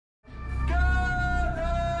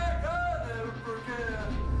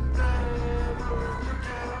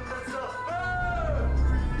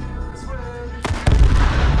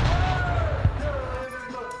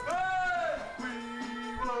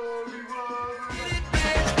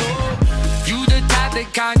not the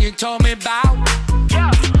kind you told me about.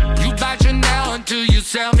 You bite your nail until you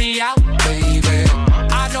sell me out, baby.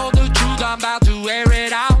 I know the truth, I'm about to air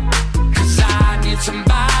it out. Cause I need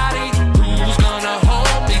somebody who's gonna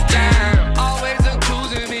hold me down. Always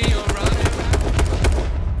accusing me of running.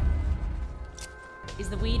 Is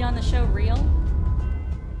the weed on the show real?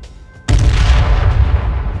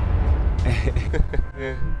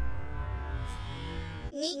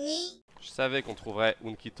 Je savais qu'on trouverait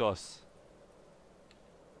Unkitos.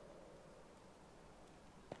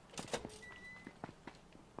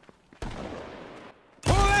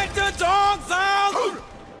 Who let the dogs out? Who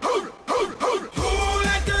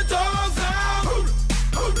let the dogs out?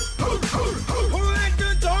 Who let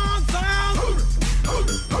the dogs out?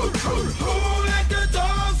 Who let the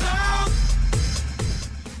dogs out?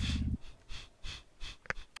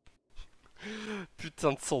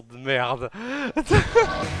 Putain de son de merde.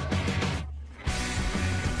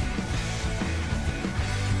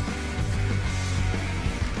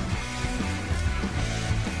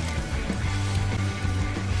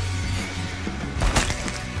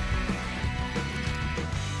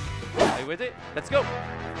 With it. Let's go.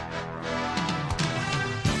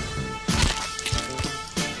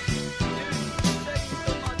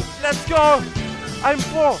 Let's go.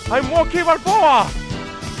 I'm walking Balboa.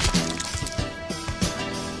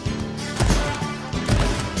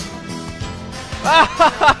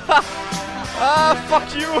 Ah,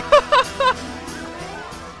 fuck you.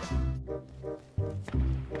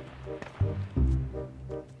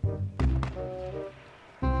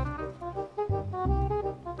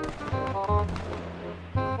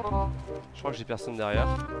 Je crois que j'ai personne derrière.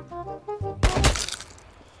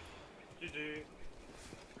 GG.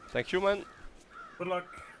 Thank you, man. Good luck.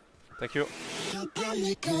 Thank you.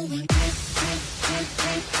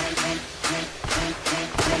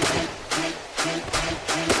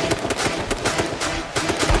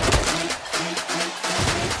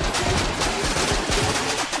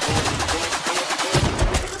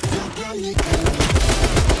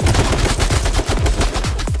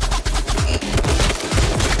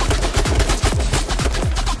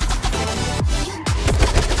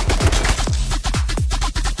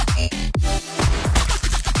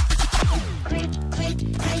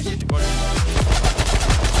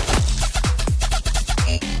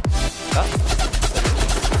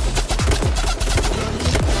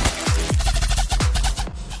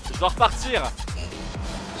 Je dois repartir.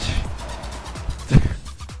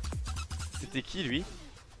 C'était qui lui?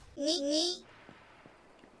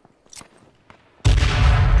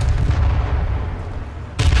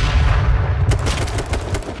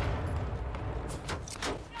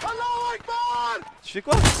 Tu fais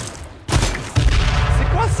quoi? C'est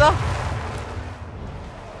quoi ça?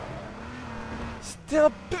 C'était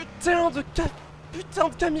un putain de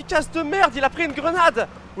kamikaze de merde. Il a pris une grenade.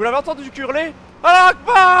 Vous l'avez entendu hurler? Allah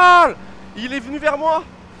Akbar! Il est venu vers moi.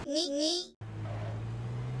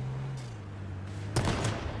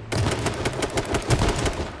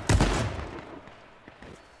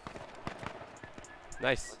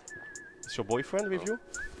 Nice. Is your boyfriend with you?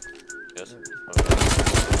 Yes.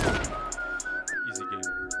 Easy game.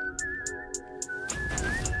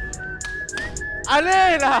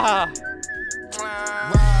 Allez là!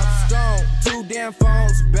 Stone, 2 damn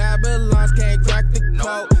phones, Babylons can't crack the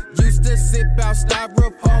code. Used to sip out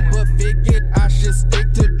styrofoam, but figured I should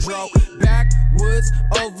stick to dro. Backwoods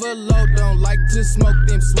overload, don't like to smoke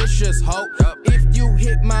them swishers, ho. If you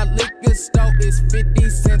hit my liquor store, it's 50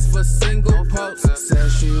 cents for single post. Said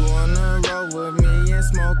she wanna roll with me and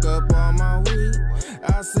smoke up